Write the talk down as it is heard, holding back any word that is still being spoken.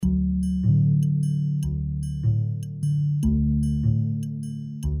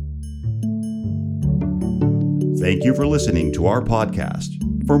Thank you for listening to our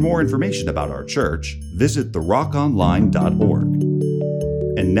podcast. For more information about our church, visit therockonline.org.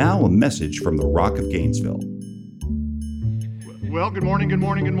 And now a message from the Rock of Gainesville. Well, good morning, good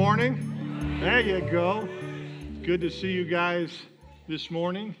morning, good morning. There you go. Good to see you guys this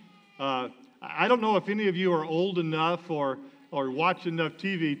morning. I don't know if any of you are old enough or watch enough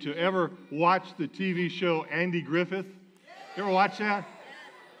TV to ever watch the TV show Andy Griffith. You ever watch that?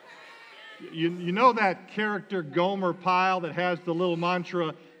 You know that character Gomer Pyle that has the little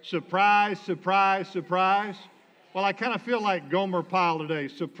mantra, surprise, surprise, surprise? Well, I kind of feel like Gomer Pyle today.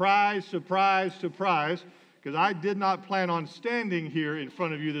 Surprise, surprise, surprise, because I did not plan on standing here in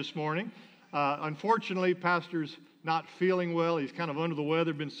front of you this morning. Unfortunately, Pastor's not feeling well. He's kind of under the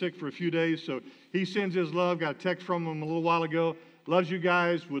weather, been sick for a few days, so he sends his love. Got a text from him a little while ago. Loves you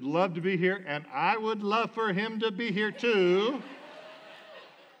guys, would love to be here, and I would love for him to be here too.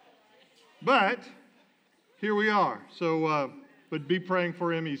 But here we are. So, but be praying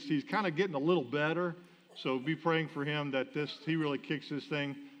for him. He's kind of getting a little better. So be praying for him that he really kicks this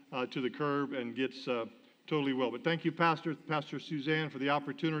thing to the curb and gets totally well. But thank you, Pastor Suzanne, for the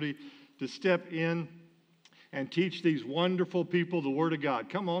opportunity to step in and teach these wonderful people the Word of God.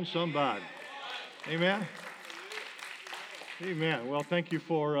 Come on, somebody. Amen. Amen. Well, thank you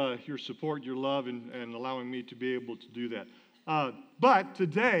for your support, your love, and allowing me to be able to do that. But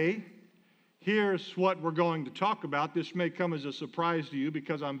today, here's what we're going to talk about. This may come as a surprise to you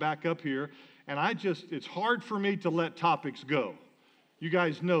because I'm back up here, and it's hard for me to let topics go. You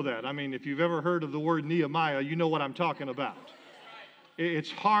guys know that. I mean, if you've ever heard of the word Nehemiah, you know what I'm talking about. It's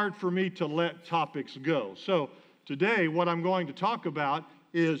hard for me to let topics go. So today, what I'm going to talk about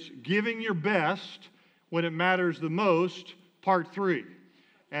is giving your best when it matters the most, part 3.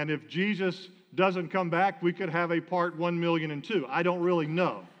 And if Jesus doesn't come back, we could have a part 1,000,002. I don't really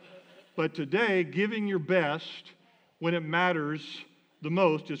know. But today, giving your best when it matters the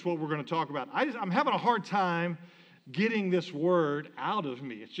most is what we're going to talk about. I'm having a hard time getting this word out of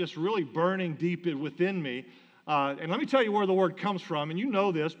me. It's just really burning deep within me. And let me tell you where the word comes from. And you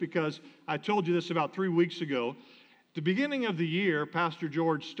know this because I told you this about 3 weeks ago. At the beginning of the year, Pastor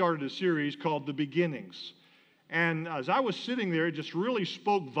George started a series called The Beginnings. And as I was sitting there, it just really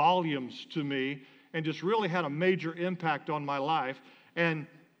spoke volumes to me and just really had a major impact on my life. And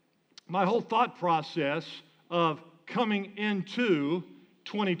my whole thought process of coming into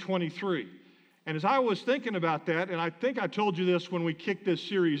 2023. And as I was thinking about that, and I think I told you this when we kicked this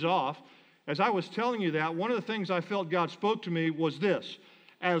series off, as I was telling you that, one of the things I felt God spoke to me was this: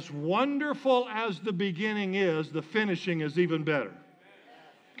 as wonderful as the beginning is, the finishing is even better.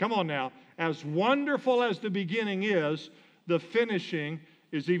 Come on now. As wonderful as the beginning is, the finishing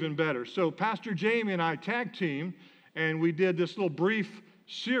is even better. So Pastor Jamie and I tag teamed, and we did this little brief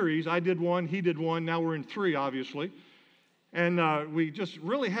series. I did one, he did one, now we're in 3, obviously. And we just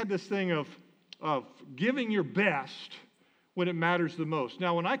really had this thing of giving your best when it matters the most.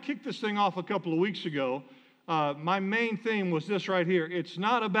 Now, when I kicked this thing off a couple of weeks ago, my main theme was this right here. It's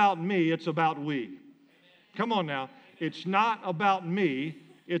not about me, it's about we. Come on now. It's not about me,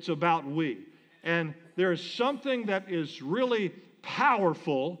 it's about we. And there is something that is really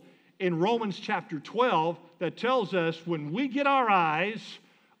powerful in Romans chapter 12 that tells us when we get our eyes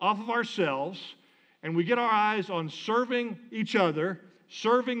off of ourselves and we get our eyes on serving each other,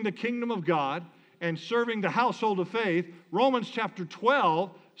 serving the kingdom of God, and serving the household of faith, Romans chapter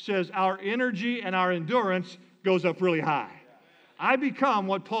 12 says our energy and our endurance goes up really high. I become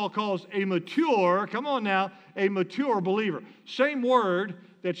what Paul calls a mature, come on now, a mature believer. Same word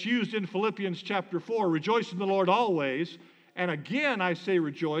that's used in Philippians chapter 4, rejoice in the Lord always. And again, I say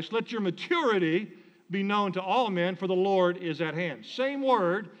rejoice. Let your maturity be known to all men, for the Lord is at hand. Same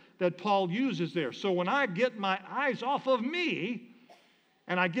word that Paul uses there. So when I get my eyes off of me,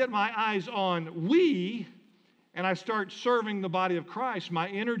 and I get my eyes on we, and I start serving the body of Christ, my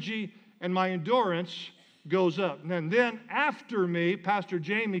energy and my endurance goes up. And then after me, Pastor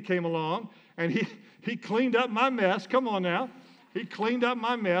Jamie came along, and he cleaned up my mess. Come on now. He cleaned up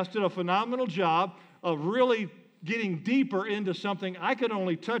my mess, did a phenomenal job of really getting deeper into something I could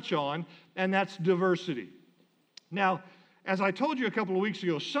only touch on, and that's diversity. Now, as I told you a couple of weeks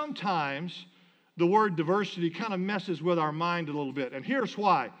ago, sometimes the word diversity kind of messes with our mind a little bit, and here's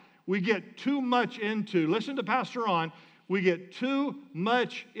why. We get too much into, listen to Pastor Ron, we get too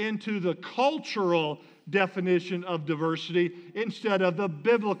much into the cultural definition of diversity instead of the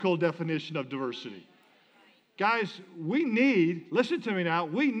biblical definition of diversity. Guys, listen to me now,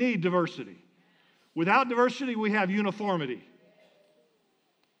 we need diversity. Without diversity, we have uniformity.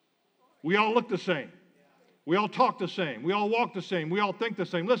 We all look the same. We all talk the same. We all walk the same. We all think the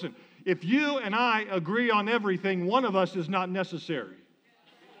same. Listen, If you and I agree on everything, one of us is not necessary.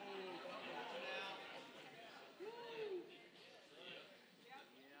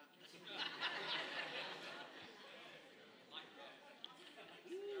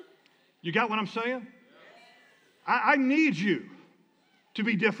 You got what I'm saying? I need you to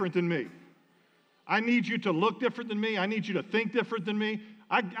be different than me. I need you to look different than me. I need you to think different than me.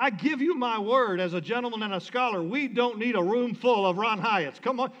 I give you my word as a gentleman and a scholar. We don't need a room full of Ron Hyatts.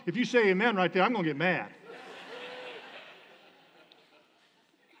 Come on. If you say amen right there, I'm going to get mad.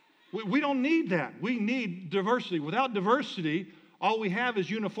 We don't need that. We need diversity. Without diversity, all we have is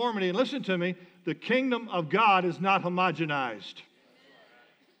uniformity. And listen to me, the kingdom of God is not homogenized.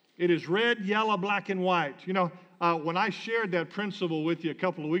 It is red, yellow, black, and white. You know, when I shared that principle with you a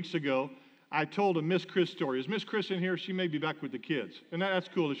couple of weeks ago, I told a Miss Chris story. Is Miss Chris in here? She may be back with the kids. And that's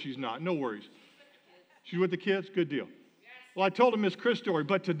cool if she's not. No worries. She's with the kids? Good deal. Well, I told a Miss Chris story,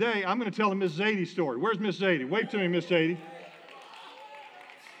 but today I'm going to tell a Miss Zadie story. Where's Miss Zadie? Wave to me, Miss Zadie.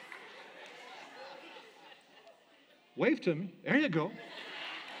 Wave to me. There you go.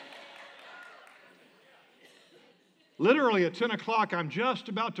 Literally at 10 o'clock, I'm just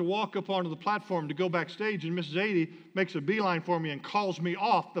about to walk up onto the platform to go backstage, and Miss Zadie makes a beeline for me and calls me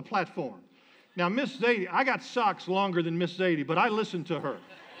off the platform. Now, Miss Zadie, I got socks longer than Miss Zadie, but I listened to her.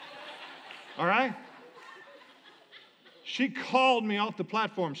 All right? She called me off the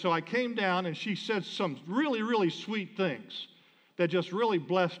platform, so I came down, and she said some really, really sweet things that just really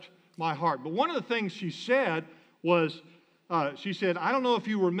blessed my heart. But one of the things she said was, she said, I don't know if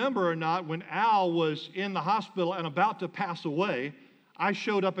you remember or not, when Al was in the hospital and about to pass away, I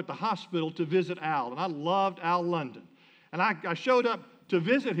showed up at the hospital to visit Al, and I loved Al London. And I showed up to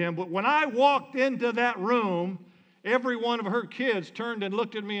visit him, but when I walked into that room, every one of her kids turned and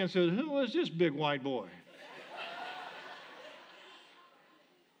looked at me and said, who is this big white boy?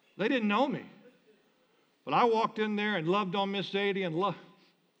 They didn't know me. But I walked in there and loved on Miss Zadie and loved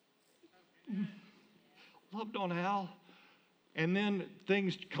on Al. And then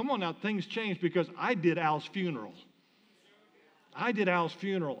things changed because I did Al's funeral.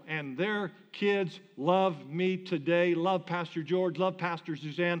 And their kids love me today, love Pastor George, love Pastor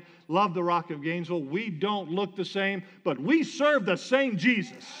Suzanne, love the Rock of Gainesville. We don't look the same, but we serve the same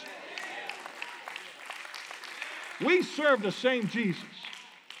Jesus. We serve the same Jesus.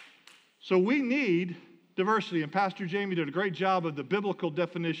 So we need diversity, and Pastor Jamie did a great job of the biblical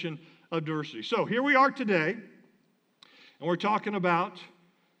definition of diversity. So here we are today, and we're talking about,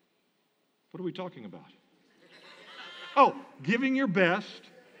 what are we talking about? Oh, giving your best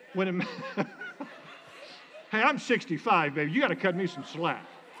when it Hey, I'm 65, baby. You got to cut me some slack.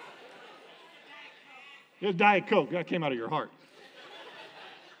 There's Diet Coke. That came out of your heart.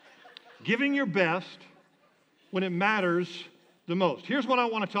 Giving your best when it matters the most. Here's what I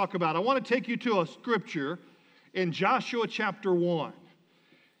want to talk about. I want to take you to a scripture in Joshua chapter 1.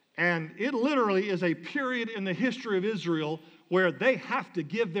 And it literally is a period in the history of Israel where they have to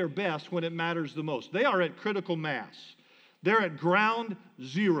give their best when it matters the most. They are at critical mass. They're at ground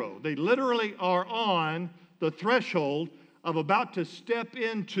zero. They literally are on the threshold of about to step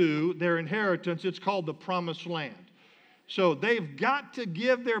into their inheritance. It's called the Promised Land. So they've got to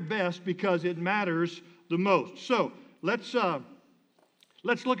give their best because it matters the most. So let's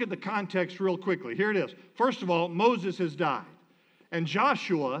look at the context real quickly. Here it is. First of all, Moses has died, and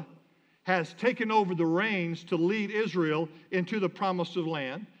Joshua has taken over the reins to lead Israel into the promised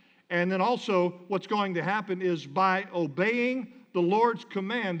land. And then also what's going to happen is by obeying the Lord's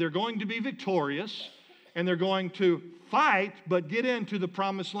command, they're going to be victorious, and they're going to fight but get into the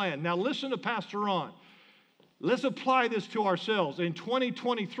promised land. Now listen to Pastor Ron. Let's apply this to ourselves. In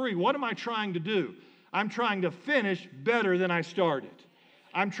 2023, what am I trying to do? I'm trying to finish better than I started.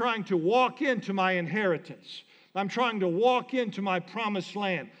 I'm trying to walk into my inheritance. I'm trying to walk into my promised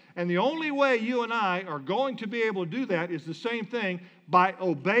land. And the only way you and I are going to be able to do that is the same thing. By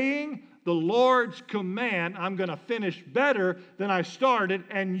obeying the Lord's command, I'm going to finish better than I started,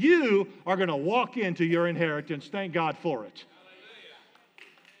 and you are going to walk into your inheritance. Thank God for it.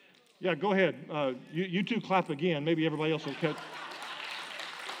 Yeah, go ahead. You two clap again. Maybe everybody else will catch.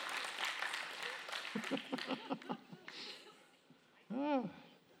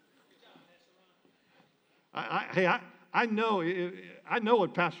 I know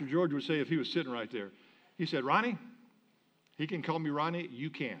what Pastor George would say if he was sitting right there. He said, Ronnie, he can call me Ronnie, you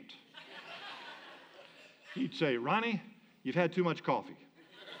can't. He'd say, Ronnie, you've had too much coffee.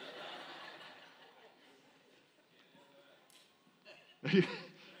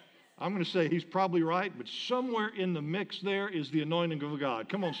 I'm going to say he's probably right, but somewhere in the mix there is the anointing of God.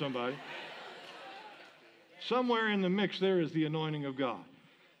 Come on, somebody. Somewhere in the mix there is the anointing of God.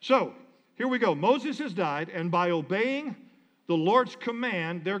 So, here we go. Moses has died, and by obeying the Lord's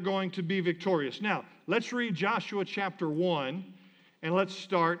command, they're going to be victorious. Now, let's read Joshua chapter 1, and let's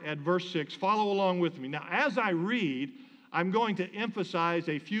start at verse 6. Follow along with me. Now, as I read, I'm going to emphasize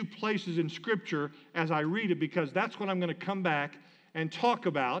a few places in Scripture as I read it, because that's what I'm going to come back and talk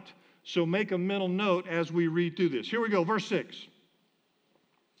about. So make a mental note as we read through this. Here we go, verse 6.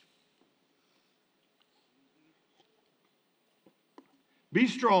 Be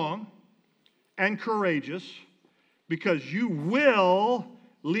strong and courageous, because you will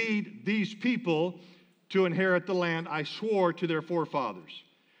lead these people to inherit the land I swore to their forefathers.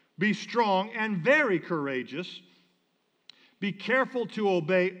 Be strong and very courageous. Be careful to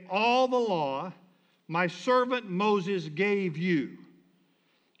obey all the law my servant Moses gave you.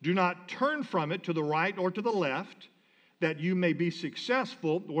 Do not turn from it to the right or to the left, that you may be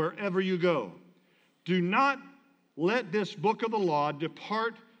successful wherever you go. Do not let this book of the law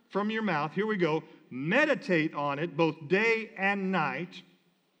depart from your mouth. Here we go. Meditate on it both day and night,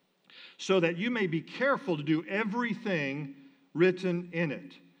 so that you may be careful to do everything written in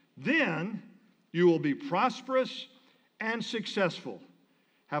it. Then you will be prosperous and successful.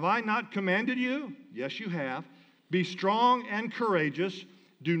 Have I not commanded you? Yes, you have. Be strong and courageous.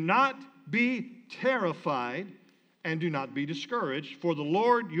 Do not be terrified, and do not be discouraged, for the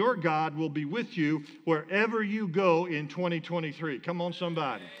Lord your God will be with you wherever you go in 2023. Come on,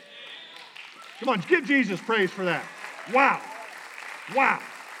 somebody. Come on, give Jesus praise for that. Wow. Wow.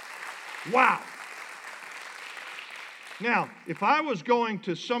 Wow. Now, if I was going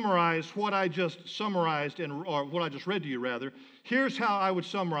to summarize what I just summarized, or what I just read to you, rather, here's how I would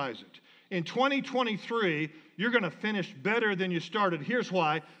summarize it. In 2023, you're going to finish better than you started. Here's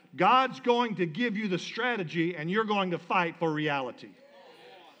why. God's going to give you the strategy, and you're going to fight for reality.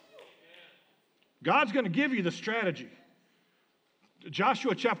 God's going to give you the strategy.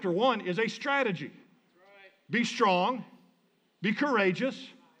 Joshua chapter 1 is a strategy. Be strong, be courageous,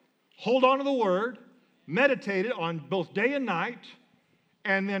 hold on to the word, meditate it on both day and night,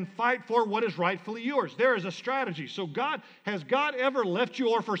 and then fight for what is rightfully yours. There is a strategy. So has God ever left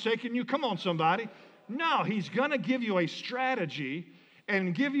you or forsaken you? Come on, somebody. No, he's going to give you a strategy,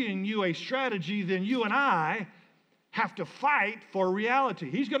 and giving you a strategy, then you and I have to fight for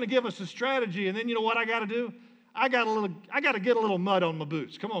reality. He's going to give us a strategy, and then you know what I got to do? I got to get a little mud on my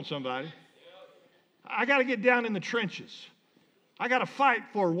boots. Come on, somebody. I got to get down in the trenches. I got to fight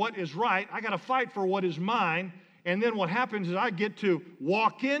for what is right. I got to fight for what is mine. And then what happens is I get to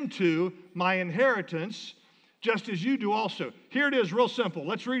walk into my inheritance just as you do also. Here it is, real simple.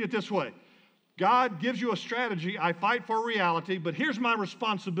 Let's read it this way. God gives you a strategy. I fight for reality, but here's my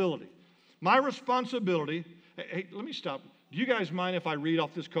responsibility. My responsibility, hey, let me stop. Do you guys mind if I read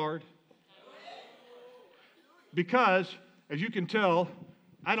off this card? Because, as you can tell,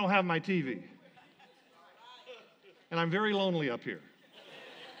 I don't have my TV. And I'm very lonely up here.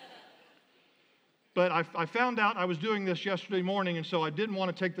 But I found out I was doing this yesterday morning, and so I didn't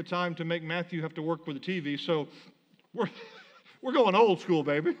want to take the time to make Matthew have to work with the TV. So we're going old school,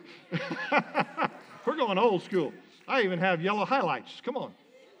 baby. We're going old school. I even have yellow highlights. Come on.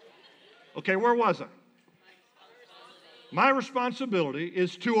 Okay, where was I? My responsibility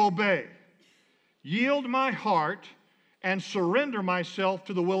is to obey, yield my heart, and surrender myself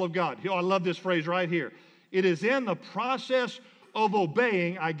to the will of God. I love this phrase right here. It is in the process of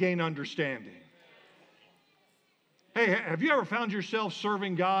obeying I gain understanding. Hey, have you ever found yourself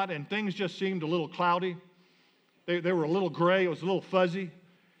serving God and things just seemed a little cloudy? They were a little gray, it was a little fuzzy.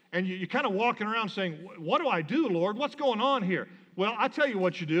 And you're kind of walking around saying, what do I do, Lord? What's going on here? Well, I tell you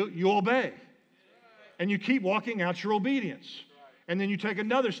what you do. You obey. And you keep walking out your obedience. And then you take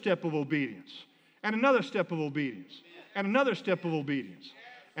another step of obedience. And another step of obedience. And another step of obedience.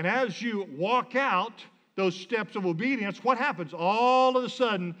 And as you walk out those steps of obedience, what happens? All of a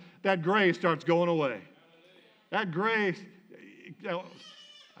sudden, that gray starts going away. That gray, I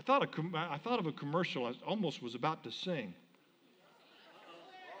thought of a commercial I almost was about to sing.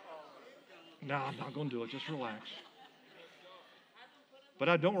 No, I'm not going to do it. Just relax. But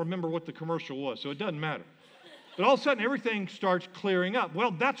I don't remember what the commercial was, so it doesn't matter. But all of a sudden, everything starts clearing up.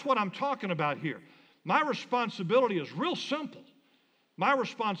 Well, that's what I'm talking about here. My responsibility is real simple. My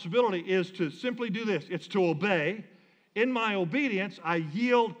responsibility is to simply do this. It's to obey. In my obedience, I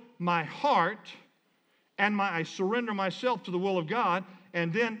yield my heart and I surrender myself to the will of God.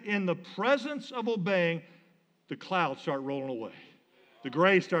 And then in the presence of obeying, the clouds start rolling away. The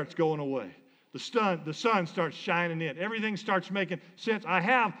gray starts going away. The sun starts shining in. Everything starts making sense. I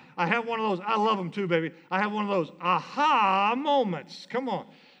have one of those. I love them too, baby. I have one of those aha moments. Come on.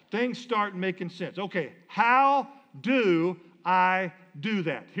 Things start making sense. Okay, how do I do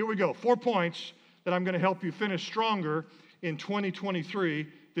that? Here we go. 4 points that I'm going to help you finish stronger in 2023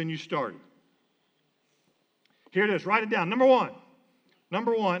 than you started. Here it is. Write it down. Number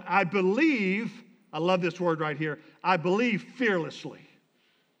one, I believe, I love this word right here, I believe fearlessly.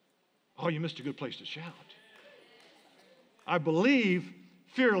 Oh, you missed a good place to shout. I believe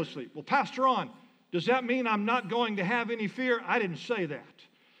fearlessly. Well, Pastor Ron, does that mean I'm not going to have any fear? I didn't say that.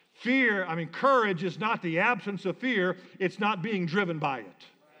 Courage is not the absence of fear. It's not being driven by it.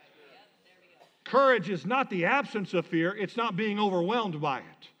 Courage is not the absence of fear. It's not being overwhelmed by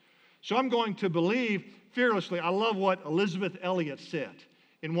it. So I'm going to believe fearlessly. I love what Elizabeth Elliot said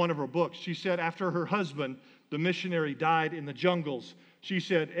in one of her books. She said after her husband, the missionary, died in the jungles, she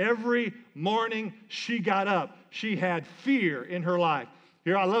said every morning she got up, she had fear in her life.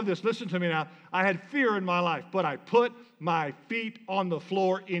 Here, I love this. Listen to me now. I had fear in my life, but I put my feet on the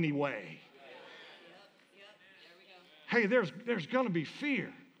floor anyway. Hey, there's going to be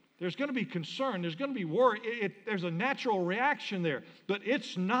fear. There's going to be concern. There's going to be worry. There's a natural reaction there, but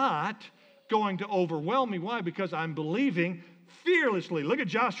it's not going to overwhelm me. Why? Because I'm believing fearlessly. Look at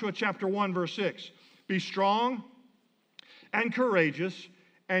Joshua chapter 1, verse 6. Be strong and courageous,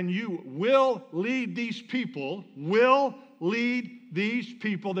 and you will lead these people.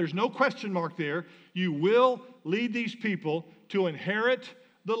 There's no question mark there. You will lead these people to inherit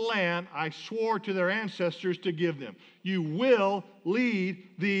the land I swore to their ancestors to give them. You will lead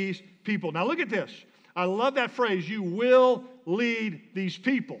these people. Now look at this. I love that phrase, you will lead these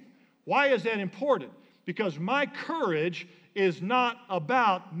people. Why is that important? Because my courage is not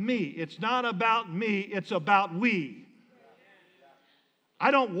about me. It's not about me. It's about we.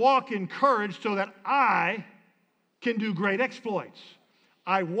 I don't walk in courage so that I can do great exploits.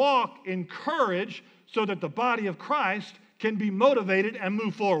 I walk in courage so that the body of Christ can be motivated and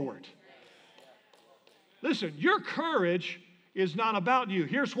move forward. Listen, your courage is not about you.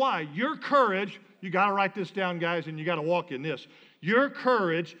 Here's why. Your courage, you got to write this down, guys, and you got to walk in this. Your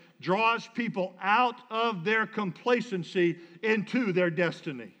courage draws people out of their complacency into their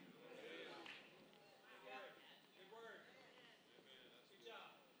destiny.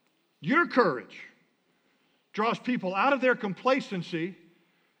 Your courage draws people out of their complacency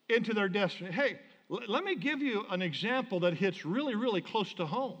into their destiny. Hey, let me give you an example that hits really, really close to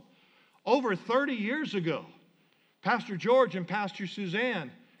home. Over 30 years ago, Pastor George and Pastor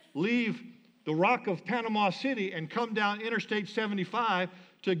Suzanne leave the Rock of Panama City and come down Interstate 75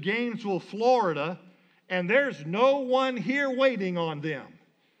 to Gainesville, Florida, and there's no one here waiting on them.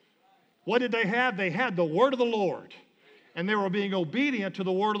 What did they have? They had the word of the Lord, and they were being obedient to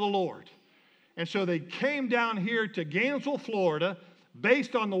the word of the Lord. And so they came down here to Gainesville, Florida,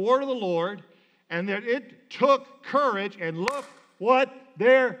 based on the word of the Lord, and that it took courage, and look what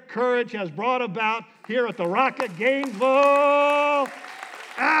their courage has brought about here at the Rock at Gainesville.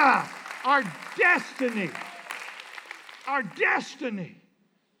 Our destiny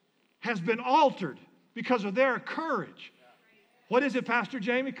has been altered because of their courage. What is it, Pastor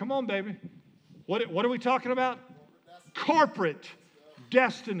Jamie? Come on, baby. What are we talking about? Corporate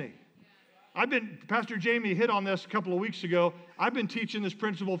destiny. Pastor Jamie hit on this a couple of weeks ago. I've been teaching this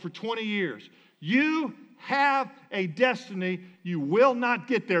principle for 20 years. You have a destiny. You will not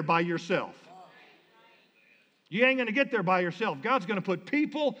get there by yourself. You ain't going to get there by yourself. God's going to put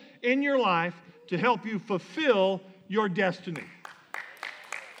people in your life to help you fulfill your destiny.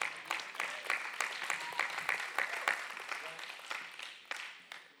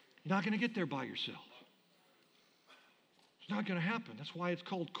 You're not going to get there by yourself. It's not going to happen. That's why it's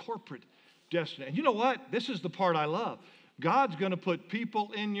called corporate destiny. And you know what? This is the part I love. God's going to put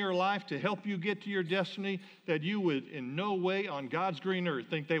people in your life to help you get to your destiny that you would in no way on God's green earth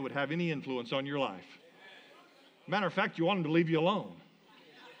think they would have any influence on your life. Matter of fact, you want them to leave you alone.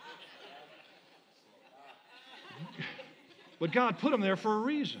 But God put them there for a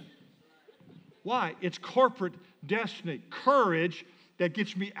reason. Why? It's corporate destiny. Courage that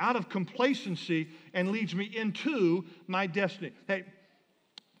gets me out of complacency and leads me into my destiny. Hey,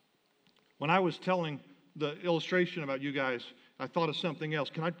 when I was telling the illustration about you guys, I thought of something else.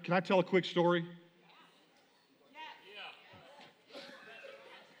 Can I tell a quick story?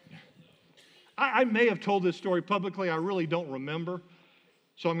 I may have told this story publicly. I really don't remember.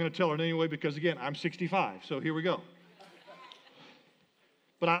 So I'm going to tell it anyway because, again, I'm 65. So here we go.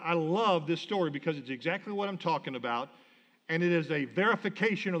 But I love this story because it's exactly what I'm talking about. And it is a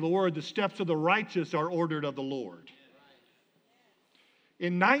verification of the word, the steps of the righteous are ordered of the Lord.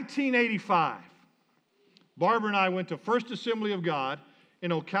 In 1985, Barbara and I went to First Assembly of God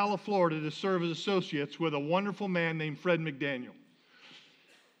in Ocala, Florida to serve as associates with a wonderful man named Fred McDaniel.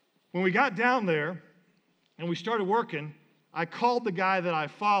 When we got down there and we started working, I called the guy that I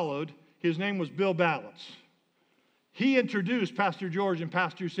followed. His name was Bill Balance. He introduced Pastor George and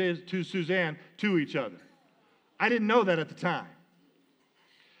Pastor Suzanne to each other. I didn't know that at the time.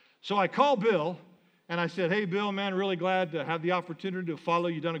 So I called Bill, and I said, hey, Bill, man, really glad to have the opportunity to follow.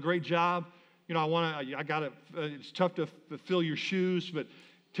 You've done a great job. You know, it's tough to fill your shoes, but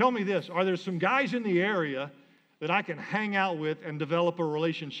tell me this. Are there some guys in the area that I can hang out with and develop a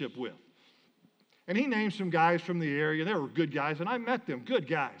relationship with? And he named some guys from the area. They were good guys, and I met them, good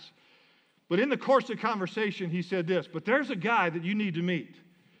guys. But in the course of conversation, he said this, but there's a guy that you need to meet.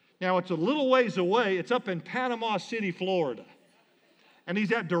 Now, it's a little ways away. It's up in Panama City, Florida. And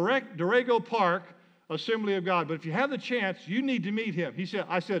he's at Dorrego Park, Assembly of God. But if you have the chance, you need to meet him.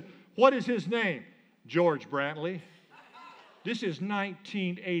 I said, what is his name? George Brantley. This is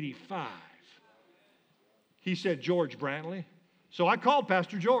 1985. He said, George Brantley. So I called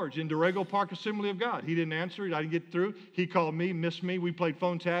Pastor George in Dorrego Park Assembly of God. He didn't answer it. I didn't get through. He called me, missed me. We played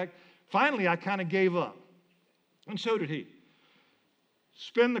phone tag. Finally, I kind of gave up. And so did he.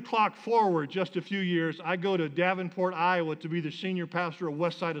 Spin the clock forward just a few years. I go to Davenport, Iowa to be the senior pastor of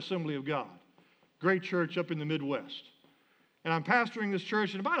Westside Assembly of God. Great church up in the Midwest. And I'm pastoring this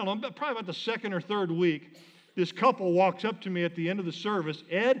church, and probably about the second or third week, this couple walks up to me at the end of the service,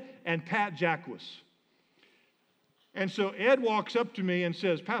 Ed and Pat Jacquis. And so Ed walks up to me and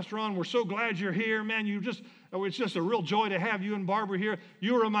says, Pastor Ron, we're so glad you're here. Man, it's just a real joy to have you and Barbara here.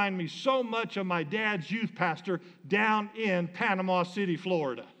 You remind me so much of my dad's youth pastor down in Panama City,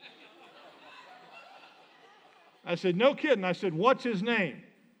 Florida. I said, no kidding. I said, what's his name?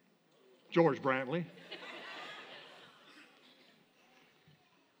 George Brantley.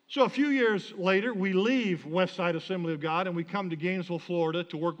 So a few years later, we leave Westside Assembly of God and we come to Gainesville, Florida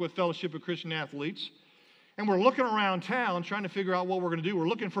to work with Fellowship of Christian Athletes. And we're looking around town trying to figure out what we're going to do. We're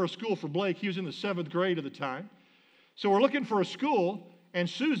looking for a school for Blake. He was in the 7th grade at the time. So we're looking for a school, and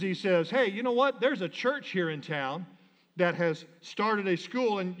Susie says, hey, you know what? There's a church here in town that has started a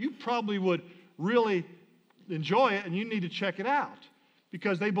school, and you probably would really enjoy it, and you need to check it out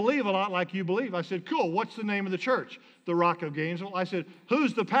because they believe a lot like you believe. I said, cool. What's the name of the church? The Rock of Gainesville. I said,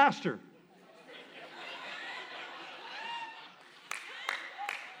 who's the pastor?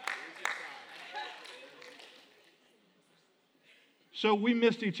 So we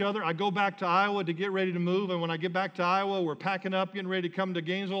missed each other. I go back to Iowa to get ready to move, and when I get back to Iowa, we're packing up, getting ready to come to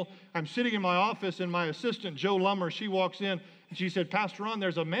Gainesville. I'm sitting in my office, and my assistant, Joe Lummer, she walks in, and she said, Pastor Ron,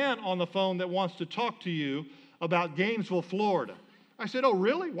 there's a man on the phone that wants to talk to you about Gainesville, Florida. I said, oh,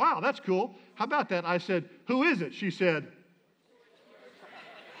 really? Wow, that's cool. How about that? I said, who is it? She said,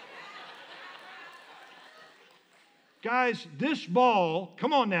 guys, this ball,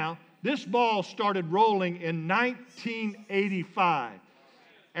 come on now, this ball started rolling in 1985.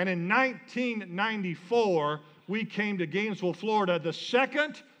 And in 1994, we came to Gainesville, Florida. The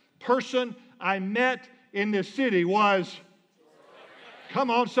second person I met in this city was,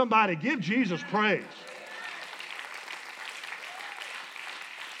 come on, somebody, give Jesus praise.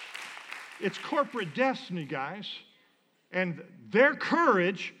 It's corporate destiny, guys. And their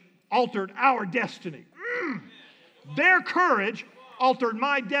courage altered our destiny. Their courage altered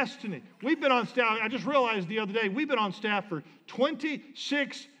my destiny. We've been on staff, I just realized the other day, we've been on staff for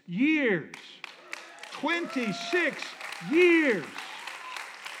 26 years. 26 years.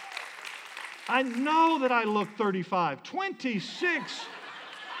 I know that I look 35. 26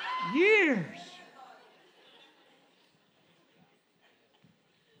 years.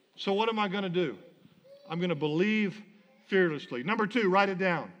 So what am I going to do? I'm going to believe fearlessly. Number 2, write it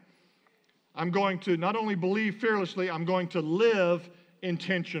down. I'm going to not only believe fearlessly, I'm going to live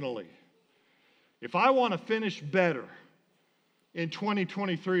intentionally. If I want to finish better in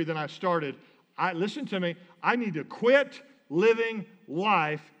 2023 than I started, listen to me, I need to quit living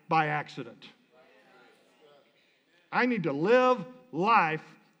life by accident. I need to live life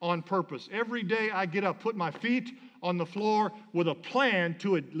on purpose. Every day I get up, put my feet on the floor with a plan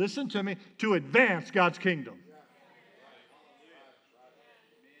to, listen to me, to advance God's kingdom.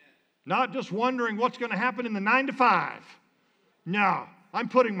 Not just wondering what's going to happen in the 9 to 5. No, I'm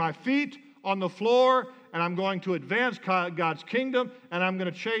putting my feet on the floor and I'm going to advance God's kingdom and I'm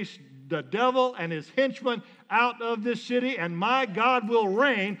going to chase the devil and his henchmen out of this city, and my God will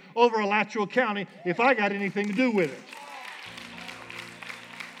reign over Alachua County if I got anything to do with it.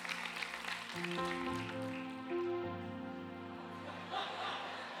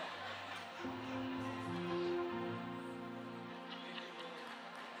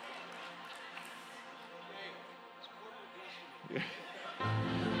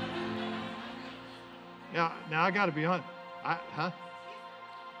 Now I got to be honest. Huh?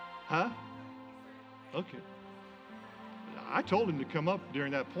 Okay. I told him to come up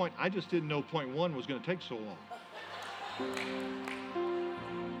during that point. I just didn't know point one was going to take so long.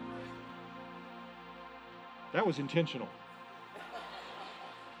 That was intentional.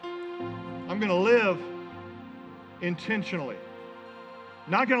 I'm going to live intentionally.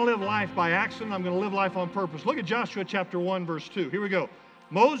 Not going to live life by accident. I'm going to live life on purpose. Look at Joshua chapter 1, verse 2. Here we go.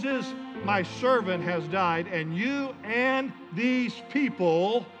 Moses, my servant, has died, and you and these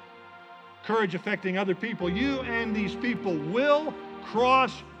people, courage affecting other people, you and these people will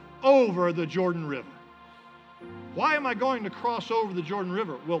cross over the Jordan River. Why am I going to cross over the Jordan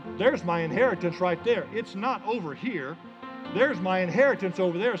River? Well, there's my inheritance right there. It's not over here. There's my inheritance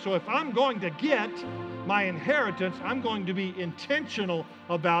over there. So if I'm going to get my inheritance, I'm going to be intentional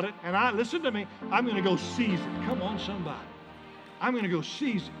about it. And listen to me, I'm going to go seize it. Come on, somebody. I'm going to go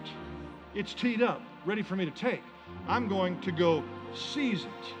seize it. It's teed up, ready for me to take. I'm going to go seize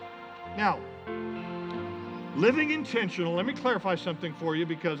it. Now, living intentional, let me clarify something for you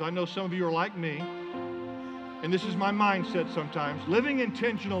because I know some of you are like me, and this is my mindset sometimes. Living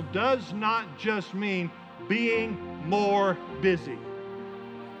intentional does not just mean being more busy.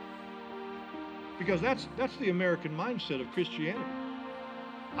 Because that's the American mindset of Christianity.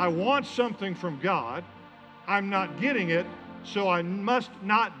 I want something from God. I'm not getting it, so I must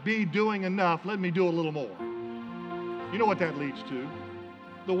not be doing enough. Let me do a little more. You know what that leads to?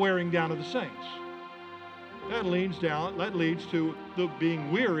 The wearing down of the saints. That leads to the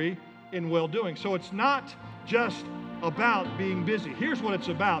being weary in well-doing. So it's not just about being busy. Here's what it's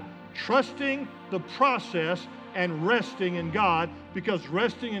about. Trusting the process and resting in God, because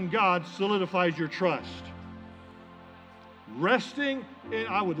resting in God solidifies your trust. Resting in,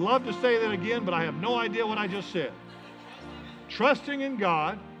 I would love to say that again, but I have no idea what I just said. Trusting in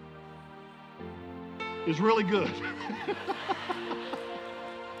God is really good.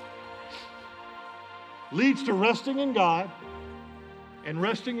 Leads to resting in God, and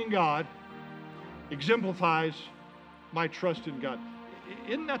resting in God exemplifies my trust in God.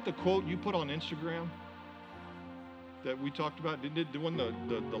 Isn't that the quote you put on Instagram that we talked about? Didn't it, the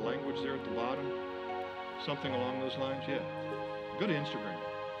language there at the bottom? Something along those lines? Yeah. Go to Instagram.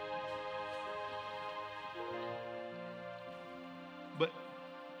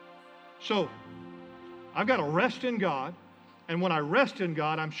 So, I've got to rest in God, and when I rest in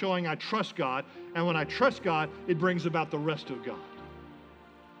God, I'm showing I trust God, and when I trust God, it brings about the rest of God.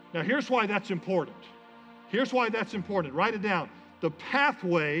 Now, here's why that's important. Here's why that's important. Write it down. The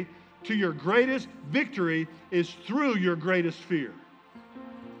pathway to your greatest victory is through your greatest fear.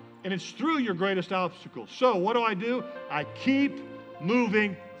 And it's through your greatest obstacle. So what do? I keep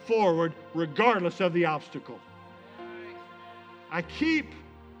moving forward regardless of the obstacle. I keep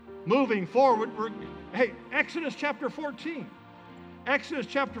moving forward. Hey, Exodus chapter 14. Exodus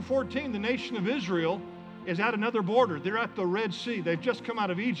chapter 14, the nation of Israel is at another border. They're at the Red Sea. They've just come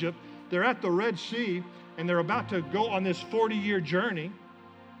out of Egypt. They're at the Red Sea, and they're about to go on this 40-year journey.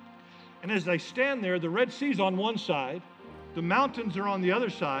 And as they stand there, the Red Sea's on one side, the mountains are on the other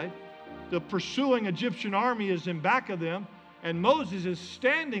side, the pursuing Egyptian army is in back of them, and Moses is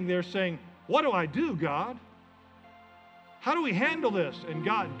standing there saying, what do I do, God? How do we handle this? And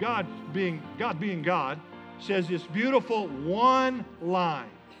God being God, says this beautiful one line.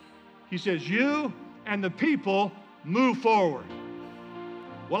 He says, you and the people move forward.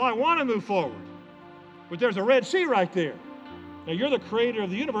 Well, I want to move forward, but there's a Red Sea right there. Now, you're the creator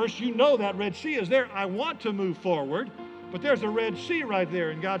of the universe. You know that Red Sea is there. I want to move forward, but there's a Red Sea right there.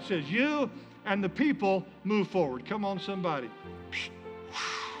 And God says, you and the people move forward. Come on, somebody.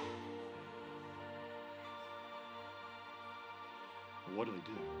 What do?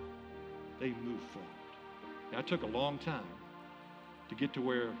 They move forward. Now, it took a long time to get to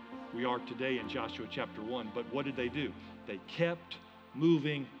where we are today in Joshua chapter 1, but what did they do? They kept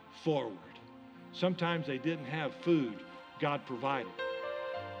moving forward. Sometimes they didn't have food. God provided.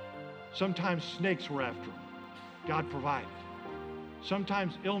 Sometimes snakes were after them. God provided.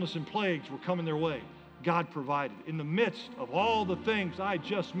 Sometimes illness and plagues were coming their way. God provided. In the midst of all the things I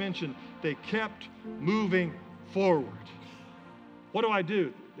just mentioned, they kept moving forward. What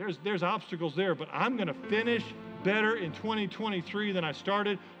do? There's obstacles there, but I'm going to finish better in 2023 than I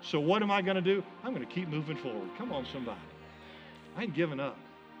started. So what am I going to do? I'm going to keep moving forward. Come on, somebody. I ain't giving up.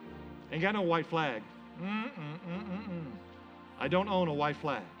 Ain't got no white flag. I don't own a white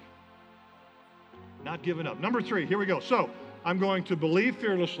flag. Not giving up. Number 3, here we go. So I'm going to believe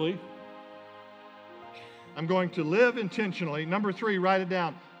fearlessly. I'm going to live intentionally. Number 3, write it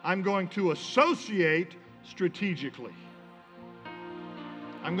down. I'm going to associate strategically.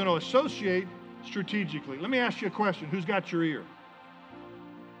 I'm going to associate strategically. Let me ask you a question. Who's got your ear?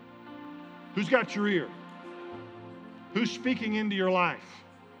 Who's got your ear? Who's speaking into your life?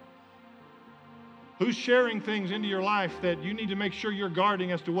 Who's sharing things into your life that you need to make sure you're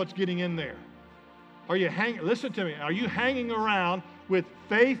guarding as to what's getting in there? Listen to me, are you hanging around with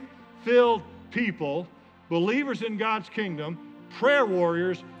faith-filled people, believers in God's kingdom, prayer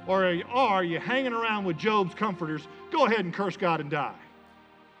warriors, or are you hanging around with Job's comforters? Go ahead and curse God and die.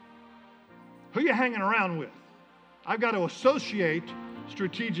 Who are you hanging around with? I've got to associate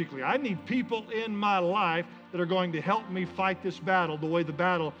strategically. I need people in my life that are going to help me fight this battle the way the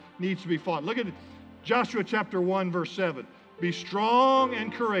battle needs to be fought. Look at Joshua chapter 1, verse 7. Be strong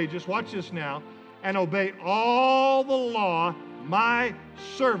and courageous, watch this now, and obey all the law, my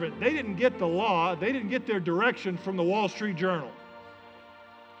servant. They didn't get the law, they didn't get their direction from the Wall Street Journal.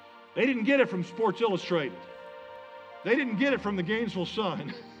 They didn't get it from Sports Illustrated. They didn't get it from the Gainesville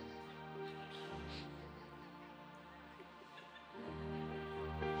Sun.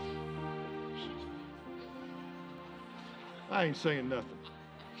 I ain't saying nothing.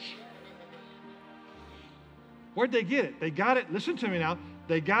 Where'd they get it? They got it, listen to me now,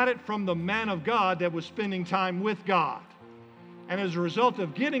 they got it from the man of God that was spending time with God. And as a result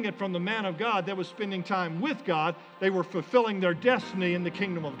of getting it from the man of God that was spending time with God, they were fulfilling their destiny in the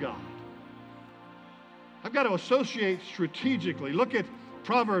kingdom of God. I've got to associate strategically. Look at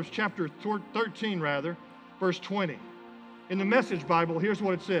Proverbs chapter 13, verse 20. In the Message Bible, here's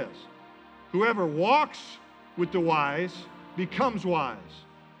what it says. Whoever walks with the wise becomes wise,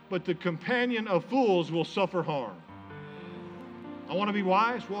 but the companion of fools will suffer harm. I want to be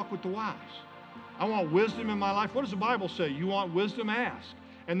wise, walk with the wise. I want wisdom in my life. What does the Bible say? You want wisdom? Ask.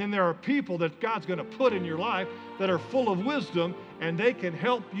 And then there are people that God's going to put in your life that are full of wisdom, and they can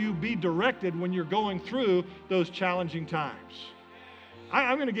help you be directed when you're going through those challenging times.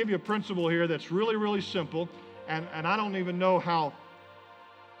 I'm going to give you a principle here that's really, really simple, and I don't even know how,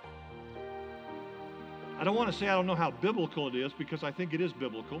 I don't want to say I don't know how biblical it is, because I think it is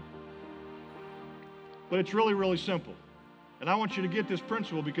biblical, but it's really, really simple. And I want you to get this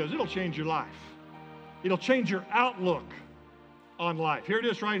principle because it'll change your life. It'll change your outlook on life. Here it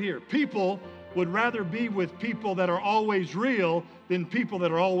is right here. People would rather be with people that are always real than people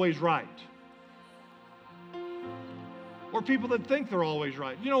that are always right. Or people that think they're always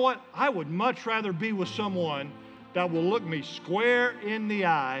right. You know what? I would much rather be with someone that will look me square in the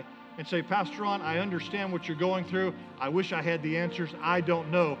eye and say, Pastor Ron, I understand what you're going through. I wish I had the answers. I don't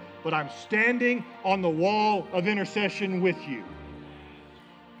know. But I'm standing on the wall of intercession with you.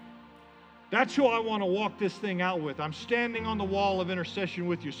 That's who I want to walk this thing out with. I'm standing on the wall of intercession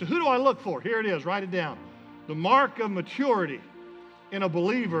with you. So who do I look for? Here it is. Write it down. The mark of maturity in a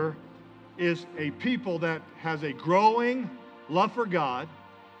believer is a people that has a growing love for God,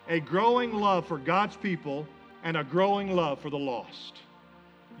 a growing love for God's people, and a growing love for the lost.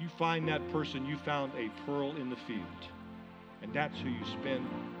 You find that person, you found a pearl in the field. And that's who you spend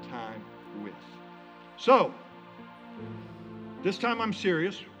time with. So, this time I'm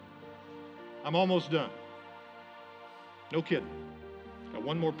serious. I'm almost done. No kidding. Got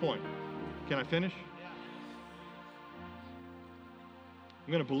one more point. Can I finish? Yeah.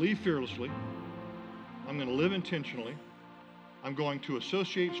 I'm going to believe fearlessly. I'm going to live intentionally. I'm going to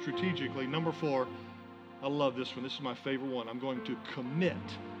associate strategically. Number 4, I love this one. This is my favorite one. I'm going to commit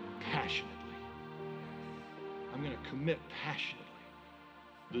passionately. I'm going to commit passionately.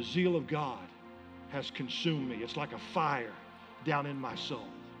 The zeal of God has consumed me. It's like a fire down in my soul.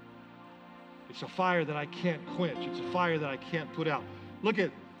 It's a fire that I can't quench. It's a fire that I can't put out. Look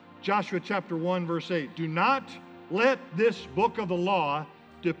at Joshua chapter 1, verse 8. Do not let this book of the law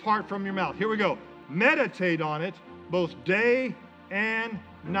depart from your mouth. Here we go. Meditate on it both day and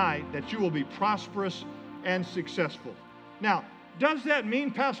night, that you will be prosperous and successful. Now, does that mean,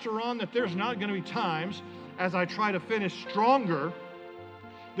 Pastor Ron, that there's not going to be times as I try to finish stronger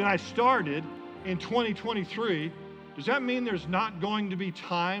than I started in 2023? Does that mean there's not going to be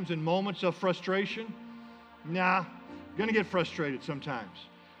times and moments of frustration? Nah, I'm going to get frustrated sometimes.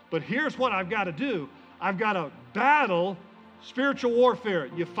 But here's what I've got to do. I've got to battle spiritual warfare.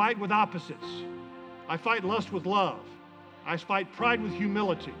 You fight with opposites. I fight lust with love. I fight pride with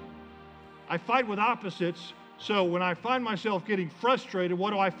humility. I fight with opposites. So when I find myself getting frustrated,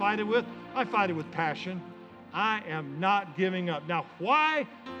 what do I fight it with? I fight it with passion. I am not giving up. Now, why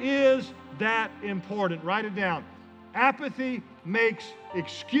is that important? Write it down. Apathy makes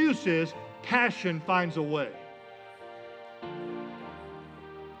excuses. Passion finds a way.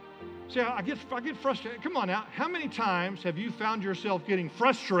 See, I get frustrated. Come on now. How many times have you found yourself getting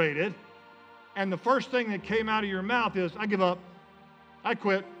frustrated and the first thing that came out of your mouth is, I give up. I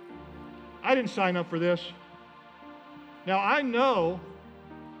quit. I didn't sign up for this. Now, I know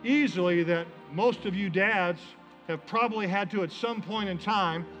easily that most of you dads have probably had to, at some point in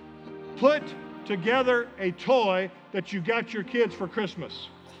time, put together a toy that you got your kids for Christmas.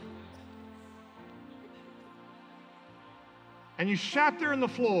 And you sat there on the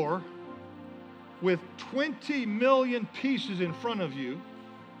floor with 20 million pieces in front of you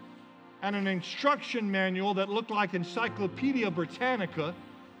and an instruction manual that looked like Encyclopedia Britannica,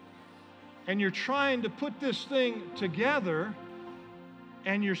 and you're trying to put this thing together,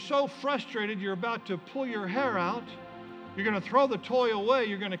 and you're so frustrated you're about to pull your hair out. You're going to throw the toy away.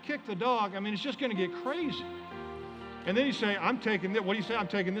 You're going to kick the dog. I mean, it's just going to get crazy. And then you say, I'm taking this. What do you say? I'm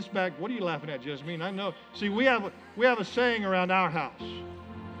taking this back. What are you laughing at, Jasmine? I know. See, we have a saying around our house.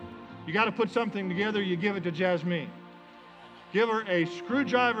 You got to put something together, you give it to Jasmine. Give her a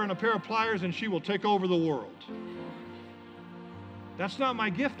screwdriver and a pair of pliers, and she will take over the world. That's not my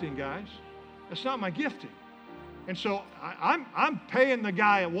gifting, guys. That's not my gifting. And so I'm paying the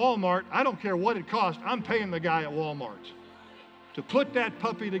guy at Walmart. I don't care what it costs. I'm paying the guy at Walmart to put that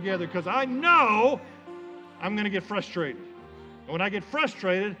puppy together because I know I'm going to get frustrated. And when I get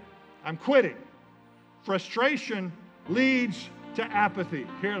frustrated, I'm quitting. Frustration leads to apathy.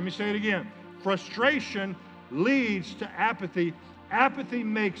 Here, let me say it again. Frustration leads to apathy. Apathy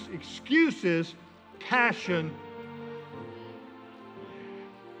makes excuses. Passion.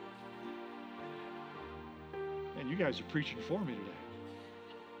 Man, you guys are preaching for me today.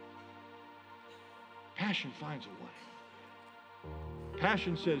 Passion finds a way.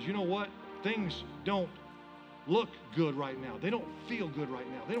 Passion says, you know what? Things don't look good right now. They don't feel good right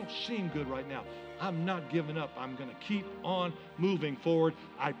now. They don't seem good right now. I'm not giving up. I'm going to keep on moving forward.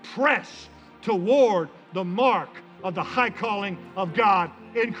 I press toward the mark of the high calling of God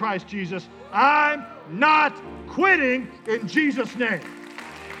in Christ Jesus. I'm not quitting in Jesus' name.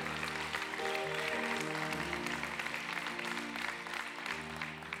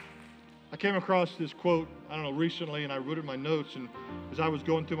 I came across this quote, I don't know, recently, and I wrote it in my notes, and as I was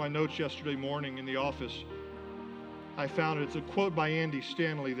going through my notes yesterday morning in the office, I found it. It's a quote by Andy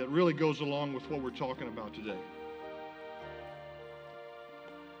Stanley that really goes along with what we're talking about today.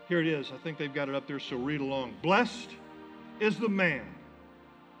 Here it is. I think they've got it up there, so read along. Blessed is the man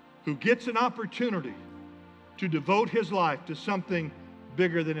who gets an opportunity to devote his life to something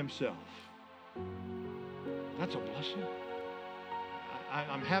bigger than himself. That's a blessing.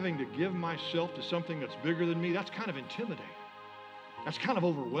 I'm having to give myself to something that's bigger than me. That's kind of intimidating. That's kind of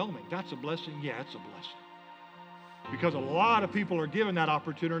overwhelming. That's a blessing? Yeah, it's a blessing. Because a lot of people are given that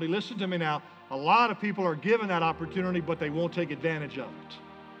opportunity. Listen to me now. A lot of people are given that opportunity, but they won't take advantage of it.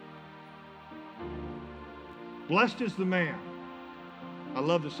 Blessed is the man. I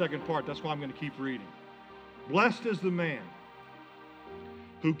love the second part. That's why I'm going to keep reading. Blessed is the man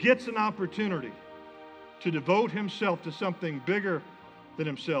who gets an opportunity to devote himself to something bigger than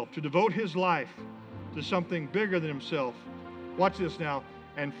himself, to devote his life to something bigger than himself. Watch this now.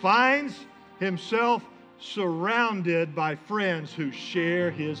 And finds himself surrounded by friends who share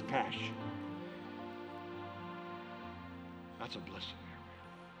his passion. That's a blessing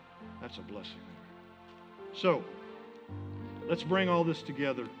there. That's a blessing there. So, let's bring all this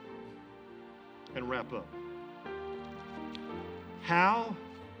together and wrap up. How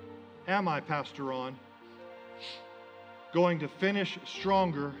am I, Pastor Ron, going to finish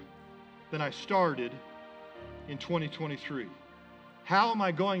stronger than I started in 2023? How am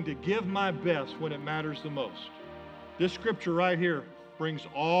I going to give my best when it matters the most? This scripture right here brings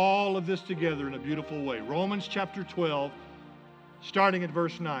all of this together in a beautiful way. Romans chapter 12, starting at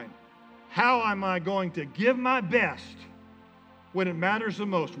verse 9. How am I going to give my best when it matters the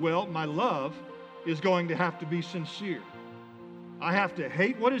most? Well, my love is going to have to be sincere. I have to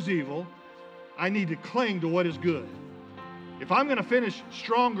hate what is evil. I need to cling to what is good. If I'm going to finish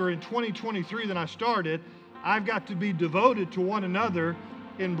stronger in 2023 than I started, I've got to be devoted to one another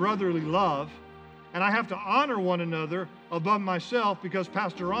in brotherly love, and I have to honor one another above myself, because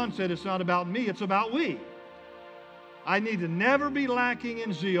Pastor Ron said it's not about me, it's about we. I need to never be lacking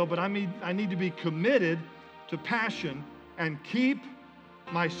in zeal, but I need to be committed to passion and keep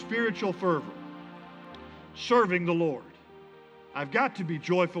my spiritual fervor, serving the Lord. I've got to be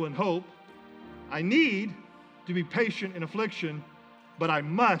joyful in hope. I need to be patient in affliction, but I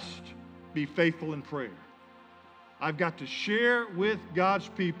must be faithful in prayer. I've got to share with God's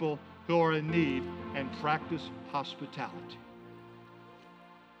people who are in need and practice hospitality.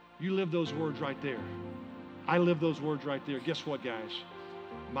 You live those words right there. I live those words right there. Guess what, guys?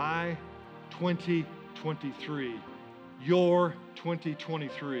 My 2023, your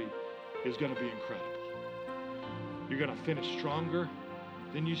 2023 is going to be incredible. You're going to finish stronger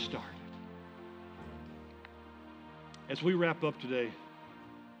than you started. As we wrap up today,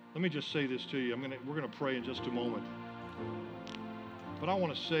 Let me just say this to you. We're going to pray in just a moment. But I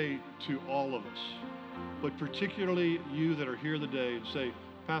want to say to all of us, but particularly you that are here today, and say,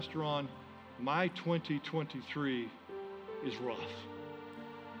 Pastor Ron, my 2023 is rough.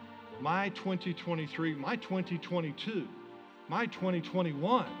 My 2023, my 2022, my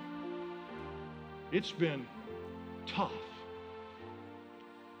 2021, it's been tough.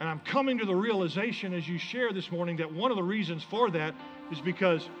 And I'm coming to the realization as you share this morning that one of the reasons for that is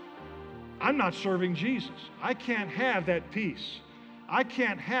because I'm not serving Jesus. I can't have that peace. I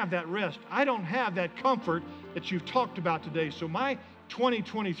can't have that rest. I don't have that comfort that you've talked about today. So my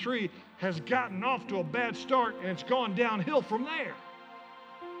 2023 has gotten off to a bad start, and it's gone downhill from there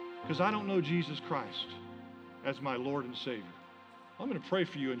because I don't know Jesus Christ as my Lord and Savior. I'm going to pray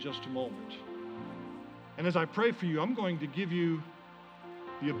for you in just a moment. And as I pray for you, I'm going to give you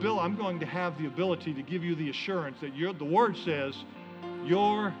I'm going to have the ability to give you the assurance that the Word says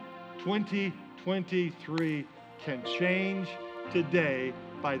your 2023 can change today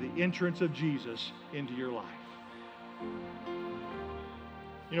by the entrance of Jesus into your life.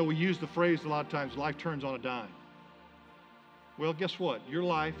 You know, we use the phrase a lot of times, life turns on a dime. Well, guess what? Your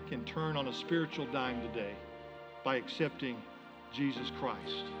life can turn on a spiritual dime today by accepting Jesus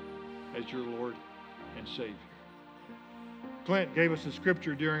Christ as your Lord and Savior. Clint gave us a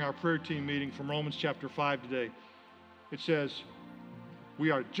scripture during our prayer team meeting from Romans chapter 5 today. It says, we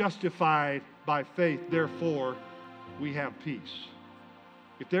are justified by faith, therefore we have peace.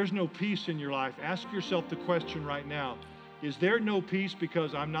 If there's no peace in your life, ask yourself the question right now, is there no peace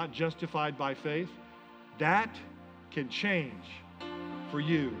because I'm not justified by faith? That can change for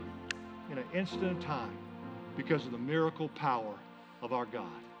you in an instant of time because of the miracle power of our God.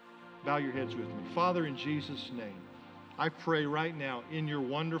 Bow your heads with me. Father, in Jesus' name, I pray right now in your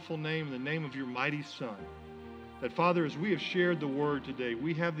wonderful name, in the name of your mighty Son, that, Father, as we have shared the word today,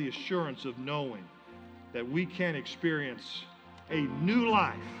 we have the assurance of knowing that we can experience a new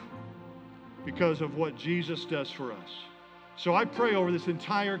life because of what Jesus does for us. So I pray over this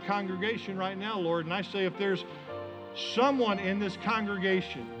entire congregation right now, Lord, and I say if there's someone in this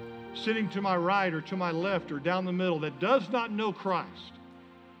congregation sitting to my right or to my left or down the middle that does not know Christ,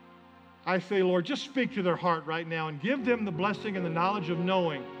 I say, Lord, just speak to their heart right now and give them the blessing and the knowledge of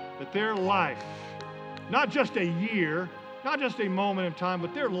knowing that their life, not just a year, not just a moment in time,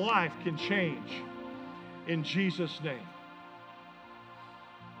 but their life can change in Jesus' name.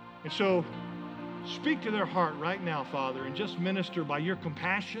 And so speak to their heart right now, Father, and just minister by your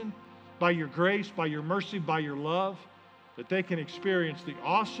compassion, by your grace, by your mercy, by your love, that they can experience the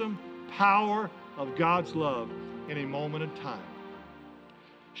awesome power of God's love in a moment in time.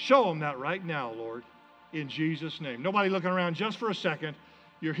 Show them that right now, Lord, in Jesus' name. Nobody looking around just for a second.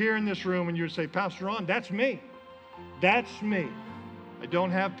 You're here in this room and you say, Pastor Ron, that's me. That's me. I don't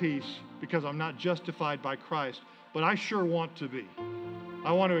have peace because I'm not justified by Christ, but I sure want to be.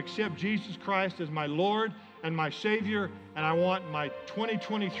 I want to accept Jesus Christ as my Lord and my Savior, and I want my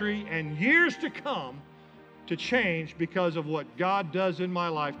 2023 and years to come to change because of what God does in my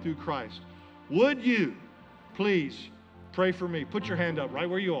life through Christ. Would you please pray for me? Put your hand up right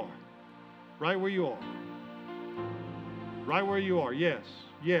where you are. Right where you are. Right where you are. Yes.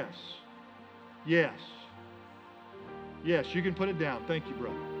 Yes. Yes. Yes, you can put it down. Thank you,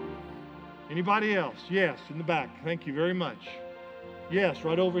 brother. Anybody else? Yes, in the back. Thank you very much. Yes,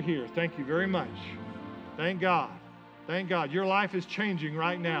 right over here. Thank you very much. Thank God. Thank God. Your life is changing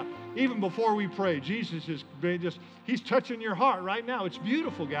right now. Even before we pray, Jesus is he's touching your heart right now. It's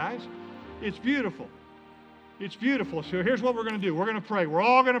beautiful, guys. It's beautiful. It's beautiful. So here's what we're going to do. We're going to pray. We're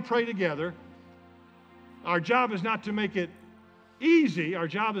all going to pray together. Our job is not to make it easy. Our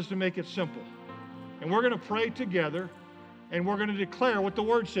job is to make it simple. And we're going to pray together, and we're going to declare what the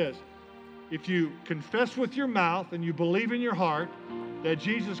Word says. If you confess with your mouth and you believe in your heart that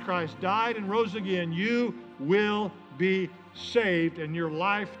Jesus Christ died and rose again, you will be saved, and your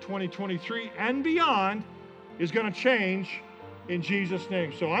life 2023 and beyond is going to change in Jesus'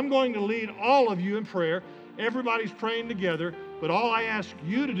 name. So I'm going to lead all of you in prayer. Everybody's praying together, but all I ask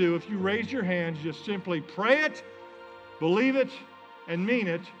you to do, if you raise your hands, just simply pray it, believe it, and mean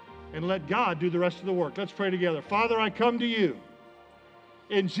it, and let God do the rest of the work. Let's pray together. Father, I come to you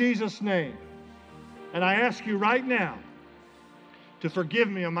in Jesus' name, and I ask you right now to forgive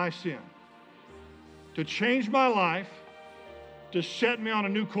me of my sin, to change my life, to set me on a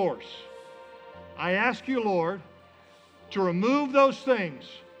new course. I ask you, Lord, to remove those things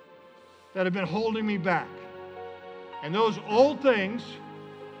that have been holding me back. And those old things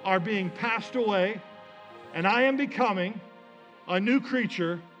are being passed away, and I am becoming a new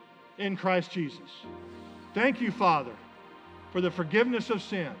creature in Christ Jesus. Thank you, Father, for the forgiveness of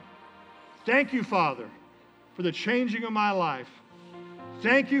sin. Thank you, Father, for the changing of my life.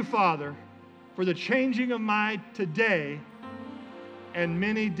 Thank you, Father, for the changing of my today and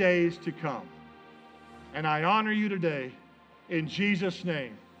many days to come. And I honor you today in Jesus'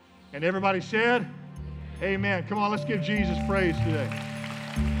 name. And everybody said, amen. Come on, let's give Jesus praise today.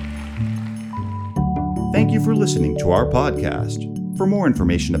 Thank you for listening to our podcast. For more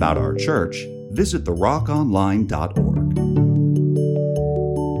information about our church, visit therockonline.org.